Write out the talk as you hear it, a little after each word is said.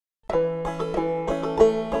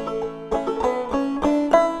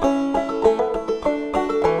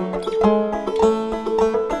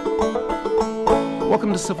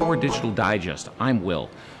Civil War Digital Digest. I'm Will.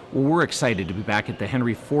 Well, we're excited to be back at the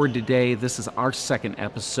Henry Ford today. This is our second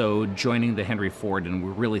episode joining the Henry Ford, and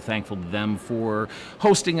we're really thankful to them for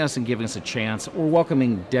hosting us and giving us a chance. We're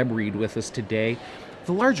welcoming Debra Reid with us today.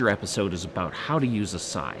 The larger episode is about how to use a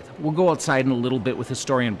scythe. We'll go outside in a little bit with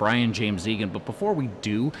historian Brian James Egan, but before we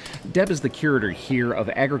do, Deb is the curator here of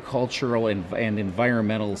agricultural and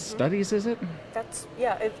environmental studies, is it?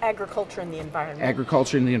 Agriculture and the environment.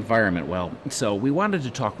 Agriculture and the environment. Well, so we wanted to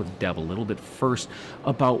talk with Deb a little bit first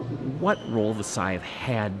about what role the scythe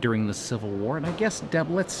had during the Civil War. And I guess, Deb,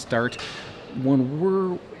 let's start when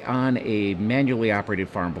we're on a manually operated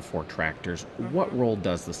farm before tractors. What role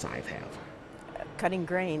does the scythe have? Cutting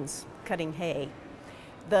grains, cutting hay.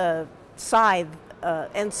 The scythe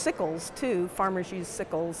and sickles too. Farmers use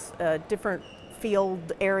sickles, different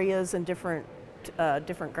field areas and different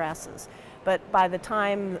grasses. But by the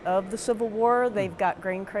time of the Civil War, they've got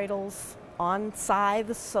grain cradles on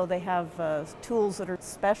scythes, so they have tools that are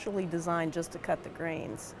specially designed just to cut the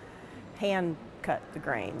grains, hand cut the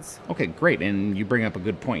grains. Okay, great. And you bring up a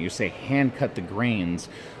good point. You say hand cut the grains.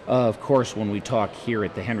 Of course, when we talk here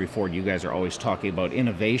at the Henry Ford, you guys are always talking about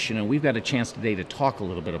innovation, and we've got a chance today to talk a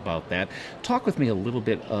little bit about that. Talk with me a little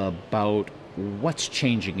bit about what's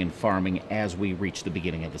changing in farming as we reach the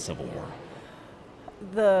beginning of the Civil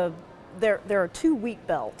War. There are two wheat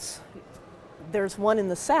belts. There's one in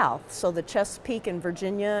the south, so the Chesapeake and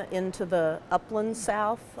Virginia into the upland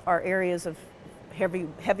south are areas of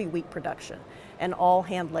heavy wheat production and all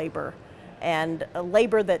hand labor, and a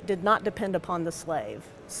labor that did not depend upon the slave.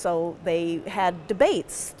 So they had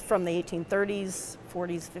debates from the 1830s,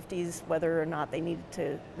 40s, 50s, whether or not they needed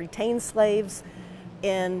to retain slaves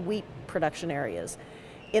in wheat production areas.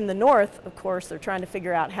 In the north, of course, they're trying to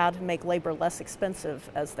figure out how to make labor less expensive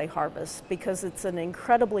as they harvest, because it's an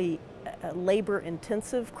incredibly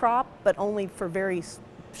labor-intensive crop, but only for very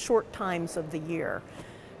short times of the year.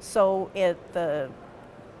 So at the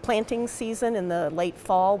planting season in the late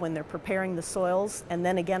fall, when they're preparing the soils, and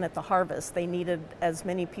then again at the harvest, they needed as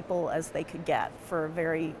many people as they could get for a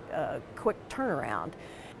very quick turnaround.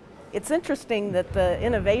 It's interesting that the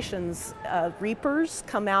innovations, reapers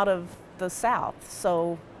come out of the south.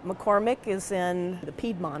 So McCormick is in the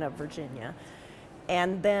Piedmont of Virginia.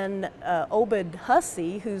 And then Obed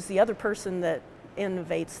Hussey, who's the other person that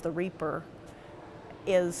innovates the reaper,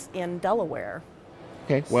 is in Delaware.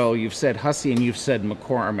 Okay, well, you've said Hussey and you've said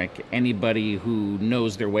McCormick. Anybody who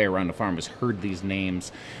knows their way around a farm has heard these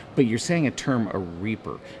names, but you're saying a term, a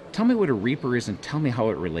reaper. Tell me what a reaper is and tell me how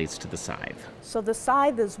it relates to the scythe. So the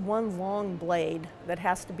scythe is one long blade that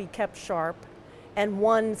has to be kept sharp, and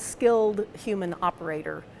one skilled human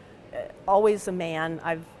operator, always a man.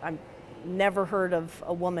 I've never heard of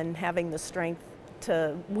a woman having the strength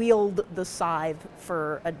to wield the scythe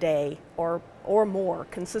for a day or more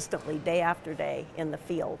consistently, day after day in the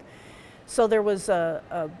field. So there was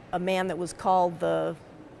a man that was called the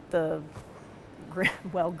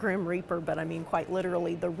Grim Reaper, but I mean quite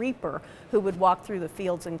literally the reaper, who would walk through the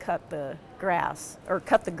fields and cut the grass or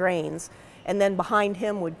cut the grains, and then behind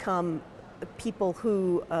him would come people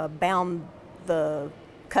who bound the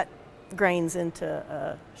cut grains into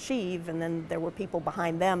a sheave, and then there were people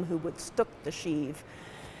behind them who would stook the sheave.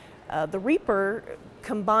 The reaper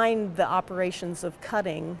combined the operations of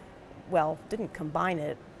cutting, well, didn't combine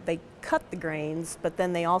it, they cut the grains, but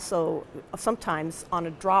then they also sometimes on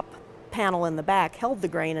a drop panel in the back held the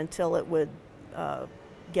grain until it would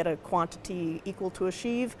get a quantity equal to a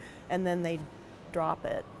sheave, and then they'd drop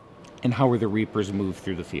it. And how were the reapers moved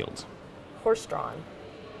through the fields? Horse-drawn.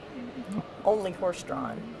 Only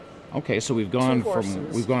horse-drawn. Okay, so we've gone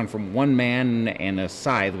from one man and a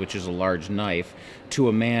scythe, which is a large knife, to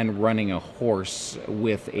a man running a horse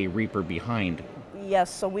with a reaper behind. Yes,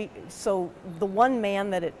 so the one man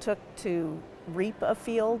that it took to reap a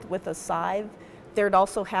field with a scythe, there'd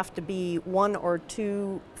also have to be one or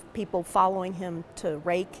two people following him to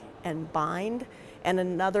rake and bind, and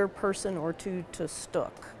another person or two to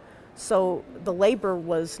stook. So the labor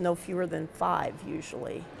was no fewer than 5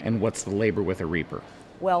 usually. And what's the labor with a reaper?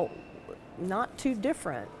 Well, not too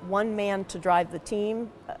different. One man to drive the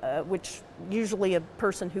team, which usually a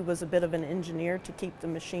person who was a bit of an engineer to keep the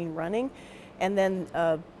machine running, and then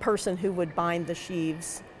a person who would bind the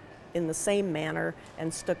sheaves in the same manner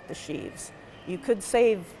and stook the sheaves. You could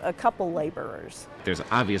save a couple laborers. There's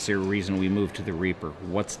obviously a reason we moved to the reaper.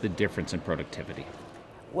 What's the difference in productivity?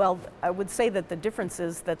 Well, I would say that the difference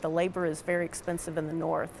is that the labor is very expensive in the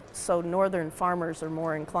north, so northern farmers are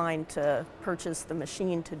more inclined to purchase the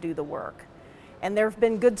machine to do the work. And there have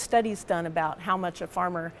been good studies done about how much a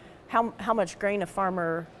farmer how much grain a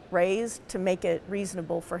farmer raised to make it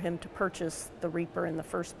reasonable for him to purchase the reaper in the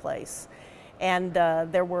first place. And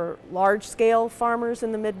there were large-scale farmers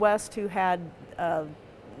in the Midwest who had,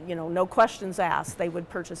 no questions asked, they would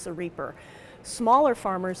purchase a reaper. Smaller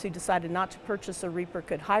farmers who decided not to purchase a reaper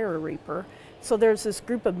could hire a reaper. So there's this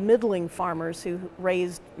group of middling farmers who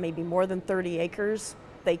raised maybe more than 30 acres.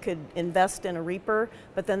 They could invest in a reaper,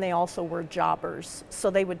 but then they also were jobbers.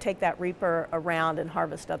 So they would take that reaper around and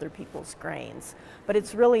harvest other people's grains. But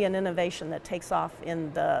it's really an innovation that takes off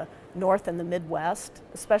in the North and the Midwest,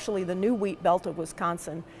 especially the new wheat belt of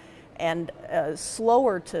Wisconsin, and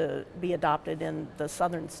slower to be adopted in the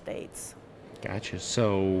southern states. Gotcha.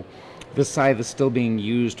 So the scythe is still being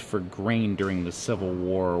used for grain during the Civil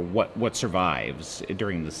War. What survives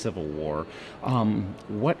during the Civil War?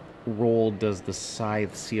 What role does the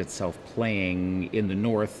scythe see itself playing in the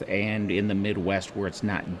North and in the Midwest, where it's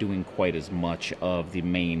not doing quite as much of the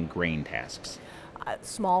main grain tasks?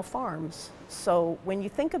 Small farms. So when you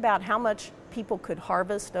think about how much people could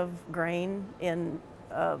harvest of grain in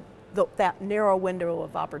that narrow window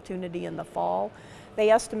of opportunity in the fall, they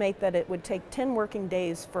estimate that it would take 10 working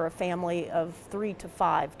days for a family of 3 to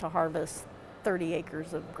 5 to harvest 30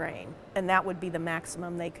 acres of grain, and that would be the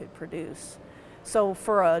maximum they could produce. So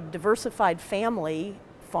for a diversified family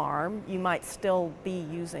farm, you might still be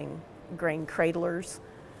using grain cradlers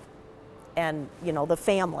and, the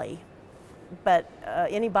family. But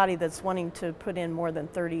anybody that's wanting to put in more than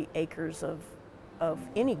 30 acres of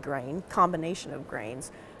any grain, combination of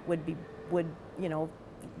grains, would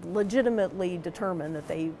legitimately determine that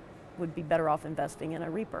they would be better off investing in a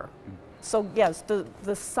reaper. So yes,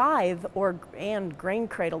 the scythe and grain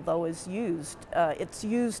cradle though is used. It's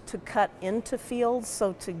used to cut into fields,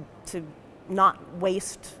 so to not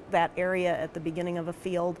waste that area at the beginning of a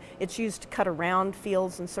field. It's used to cut around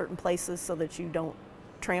fields in certain places so that you don't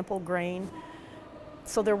trample grain.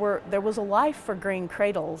 So there was a life for grain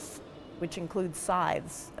cradles, which includes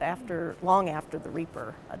scythes, long after the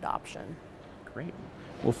reaper adoption. Great.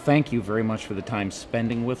 Well, thank you very much for the time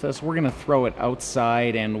spending with us. We're going to throw it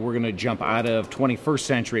outside, and we're going to jump out of 21st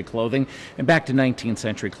century clothing and back to 19th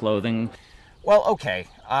century clothing. Well, okay,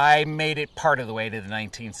 I made it part of the way to the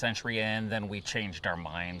 19th century, and then we changed our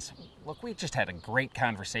minds. Look, we just had a great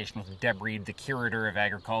conversation with Debra Reid, the Curator of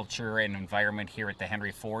Agriculture and Environment here at the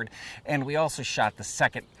Henry Ford, and we also shot the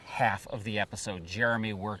second half of the episode.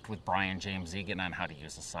 Jeremy worked with Brian James Egan on how to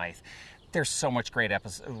use a scythe. There's so much great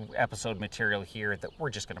episode material here that we're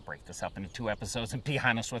just going to break this up into 2 episodes and be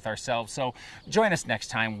honest with ourselves. So join us next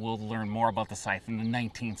time. We'll learn more about the scythe in the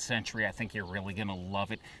 19th century. I think you're really going to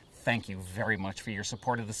love it. Thank you very much for your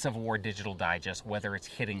support of the Civil War Digital Digest, whether it's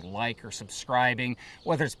hitting like or subscribing,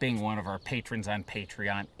 whether it's being one of our patrons on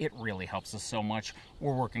Patreon. It really helps us so much.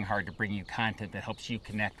 We're working hard to bring you content that helps you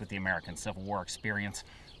connect with the American Civil War experience.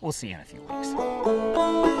 We'll see you in a few weeks.